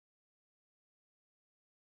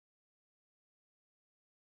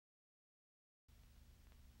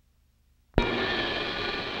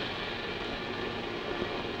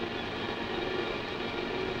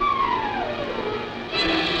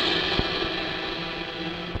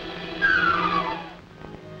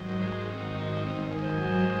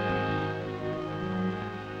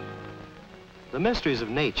mysteries of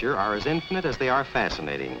nature are as infinite as they are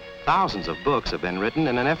fascinating. Thousands of books have been written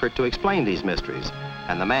in an effort to explain these mysteries,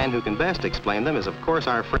 and the man who can best explain them is, of course,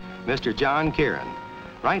 our friend, Mr. John Kieran.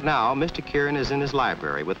 Right now, Mr. Kieran is in his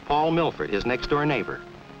library with Paul Milford, his next-door neighbor.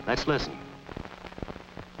 Let's listen.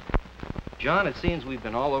 John, it seems we've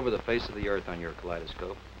been all over the face of the earth on your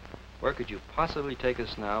kaleidoscope. Where could you possibly take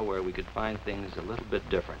us now where we could find things a little bit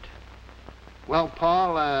different? Well,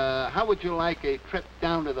 Paul, how would you like a trip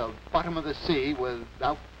down to the bottom of the sea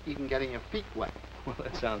without even getting your feet wet? Well,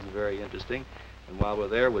 that sounds very interesting. And while we're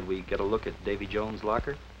there, would we get a look at Davy Jones'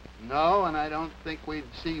 locker? No, and I don't think we'd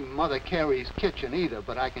see Mother Carey's kitchen either,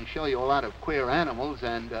 but I can show you a lot of queer animals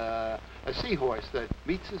and a seahorse that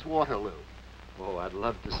meets his Waterloo. Oh, I'd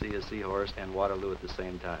love to see a seahorse and Waterloo at the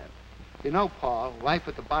same time. You know, Paul, life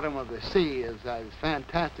at the bottom of the sea is as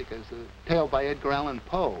fantastic as a tale by Edgar Allan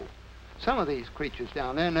Poe. Some of these creatures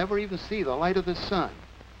down there never even see the light of the sun.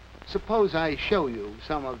 Suppose I show you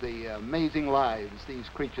some of the amazing lives these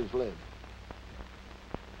creatures live.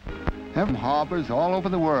 Have harbors all over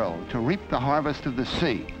the world to reap the harvest of the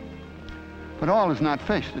sea. But all is not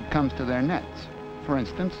fish that comes to their nets. For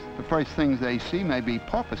instance, the first things they see may be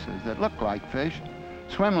porpoises that look like fish,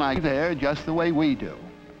 swim like there just the way we do.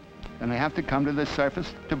 And they have to come to the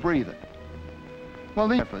surface to breathe it. Well,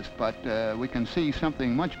 the surface, but we can see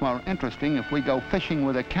something much more interesting if we go fishing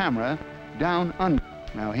with a camera down under.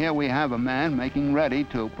 Now here we have a man making ready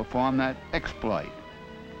to perform that exploit.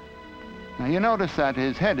 Now you notice that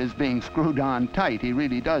his head is being screwed on tight. He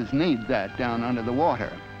really does need that down under the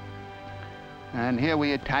water. And here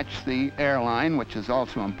we attach the airline, which is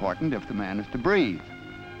also important if the man is to breathe.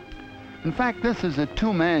 In fact, this is a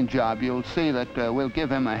two-man job. You'll see that we'll give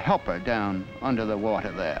him a helper down under the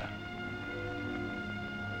water there.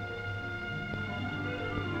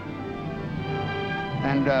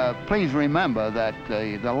 And please remember that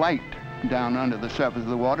the light down under the surface of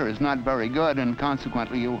the water is not very good, and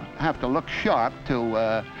consequently you have to look sharp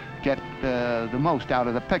to get the most out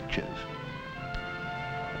of the pictures.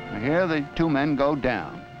 Now here the two men go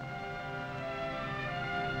down.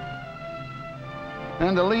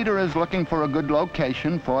 And the leader is looking for a good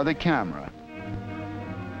location for the camera.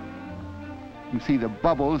 You see the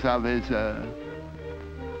bubbles of his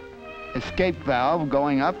escape valve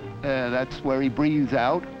going up. That's where he breathes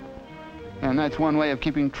out. And that's one way of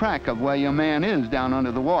keeping track of where your man is down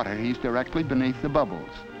under the water. He's directly beneath the bubbles.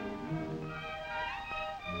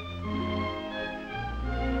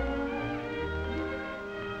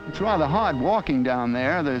 It's rather hard walking down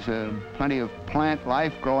there. There's plenty of plant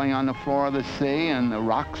life growing on the floor of the sea, and the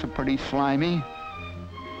rocks are pretty slimy.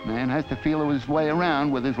 Man has to feel his way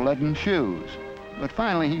around with his leaden shoes. But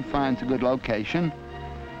finally he finds a good location,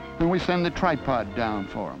 and we send the tripod down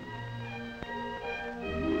for him.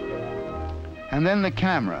 And then the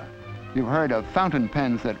camera. You've heard of fountain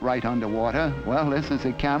pens that write underwater. Well, this is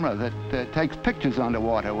a camera that takes pictures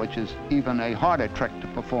underwater, which is even a harder trick to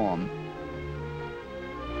perform.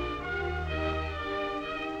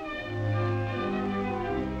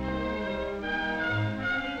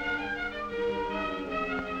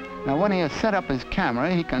 Now, when he has set up his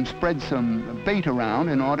camera, he can spread some bait around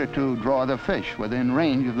in order to draw the fish within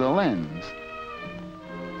range of the lens.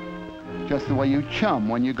 Just the way you chum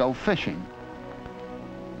when you go fishing.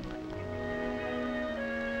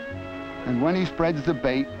 And when he spreads the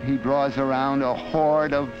bait, he draws around a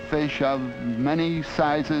horde of fish of many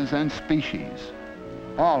sizes and species,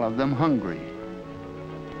 all of them hungry.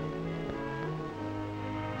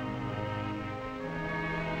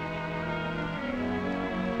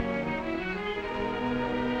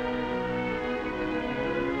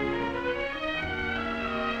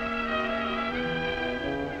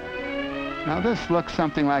 Now this looks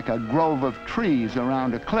something like a grove of trees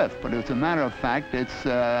around a cliff, but as a matter of fact, it's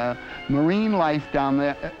marine life down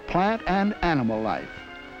there, plant and animal life.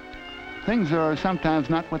 Things are sometimes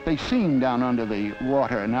not what they seem down under the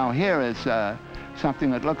water. Now here is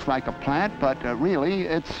something that looks like a plant, but really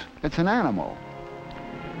it's an animal.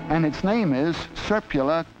 And its name is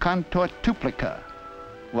Serpula contortuplica.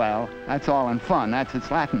 Well, that's all in fun. That's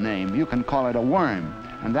its Latin name. You can call it a worm.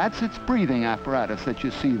 And that's its breathing apparatus that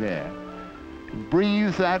you see there. It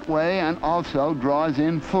breathes that way and also draws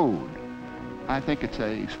in food. I think it's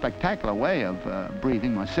a spectacular way of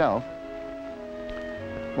breathing myself.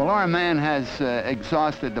 Well, our man has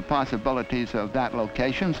exhausted the possibilities of that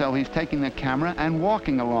location, so he's taking the camera and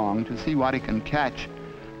walking along to see what he can catch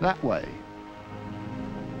that way.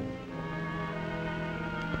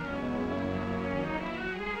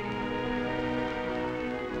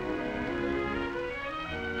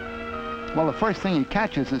 Well, the first thing he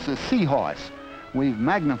catches is a seahorse. We've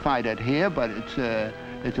magnified it here, but it's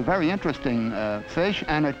It's a very interesting fish,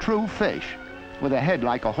 and a true fish with a head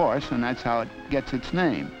like a horse, and that's how it gets its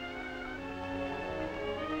name.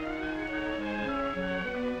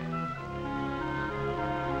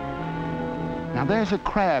 Now there's a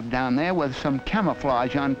crab down there with some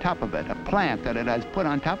camouflage on top of it, a plant that it has put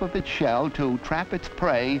on top of its shell to trap its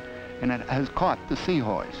prey, and it has caught the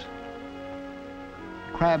seahorse.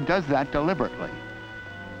 Crab does that deliberately.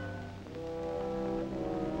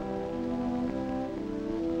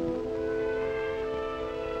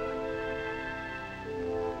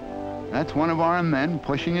 That's one of our men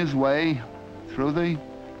pushing his way through the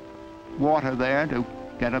water there to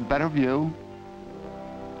get a better view.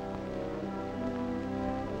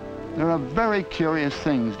 There are very curious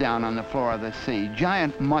things down on the floor of the sea.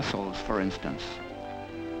 Giant mussels, for instance.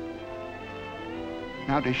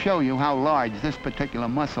 Now, to show you how large this particular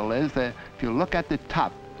mussel is, if you look at the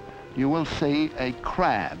top, you will see a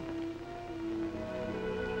crab.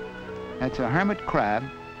 That's a hermit crab.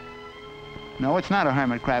 No, it's not a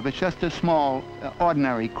hermit crab. It's just a small,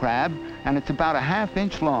 ordinary crab, and it's about a ½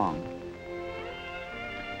 inch long.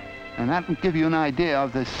 And that will give you an idea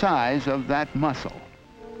of the size of that mussel.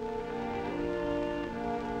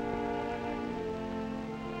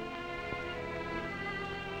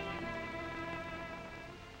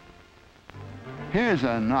 Here's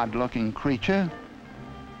an odd-looking creature.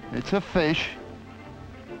 It's a fish,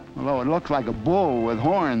 although it looks like a bull with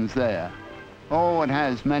horns there. Oh, it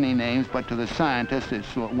has many names, but to the scientist,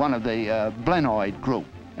 it's one of the blenoid group.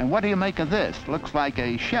 And what do you make of this? Looks like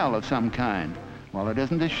a shell of some kind. Well, it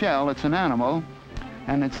isn't a shell, it's an animal,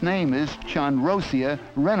 and its name is Chondrosia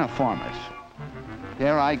reniformis.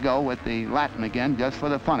 There I go with the Latin again, just for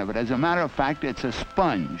the fun of it. As a matter of fact, it's a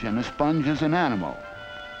sponge, and a sponge is an animal.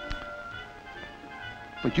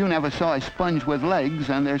 But you never saw a sponge with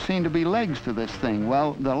legs, and there seem to be legs to this thing.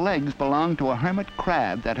 Well, the legs belong to a hermit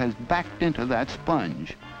crab that has backed into that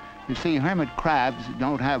sponge. You see, hermit crabs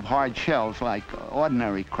don't have hard shells like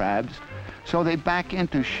ordinary crabs, so they back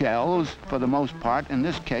into shells for the most part. In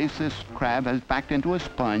this case, this crab has backed into a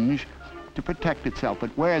sponge to protect itself.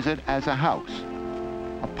 It wears it as a house,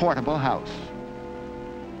 a portable house.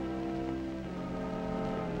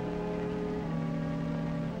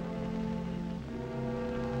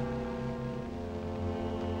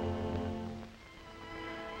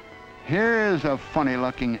 Here's a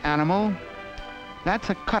funny-looking animal. That's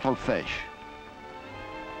a cuttlefish.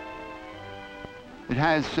 It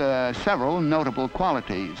has several notable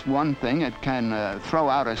qualities. One thing, it can throw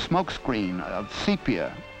out a smoke screen of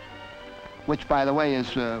sepia, which, by the way,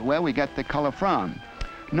 is where we get the color from.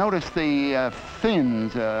 Notice the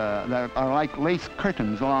fins that are like lace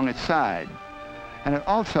curtains along its side. And it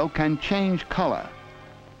also can change color.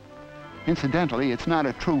 Incidentally, it's not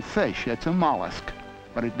a true fish, it's a mollusk,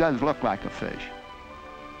 but it does look like a fish.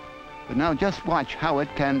 But now just watch how it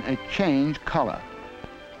can change color.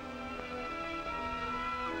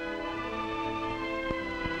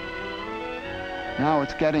 Now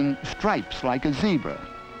it's getting stripes like a zebra.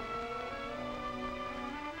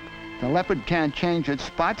 The leopard can't change its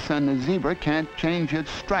spots and the zebra can't change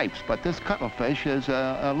its stripes, but this cuttlefish is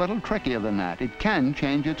a little trickier than that. It can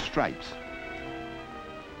change its stripes.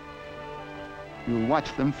 You'll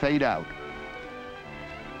watch them fade out.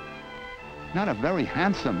 Not a very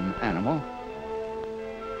handsome animal.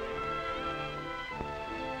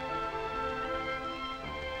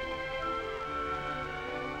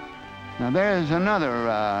 Now there's another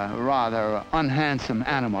rather unhandsome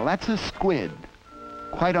animal. That's a squid.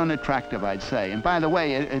 Quite unattractive, I'd say. And by the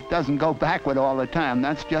way, it doesn't go backward all the time.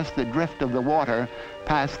 That's just the drift of the water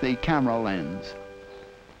past the camera lens.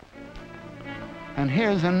 And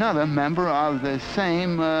here's another member of the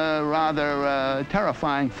same rather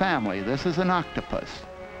terrifying family. This is an octopus.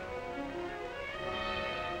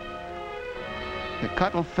 The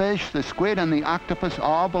cuttlefish, the squid, and the octopus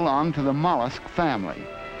all belong to the mollusk family.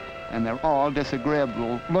 And they're all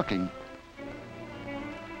disagreeable looking.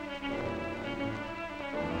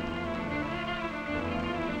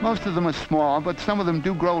 Most of them are small, but some of them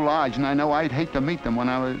do grow large, and I know I'd hate to meet them when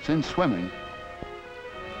I was in swimming.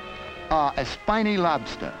 A spiny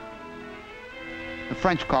lobster. The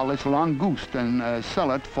French call this langouste and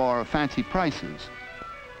sell it for fancy prices.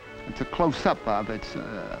 It's a close-up of its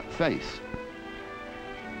face.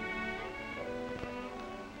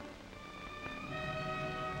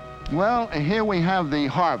 Well, here we have the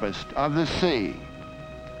harvest of the sea.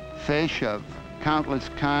 Fish of countless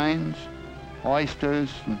kinds, oysters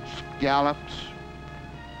and scallops,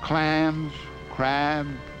 clams, crab,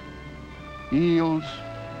 eels,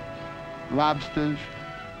 lobsters,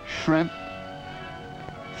 shrimp,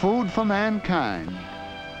 food for mankind,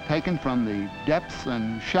 taken from the depths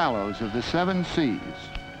and shallows of the 7 seas.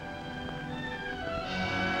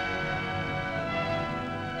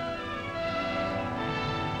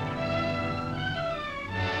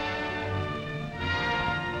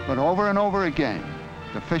 But over and over again,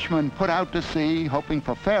 the fishermen put out to sea hoping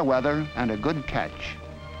for fair weather and a good catch.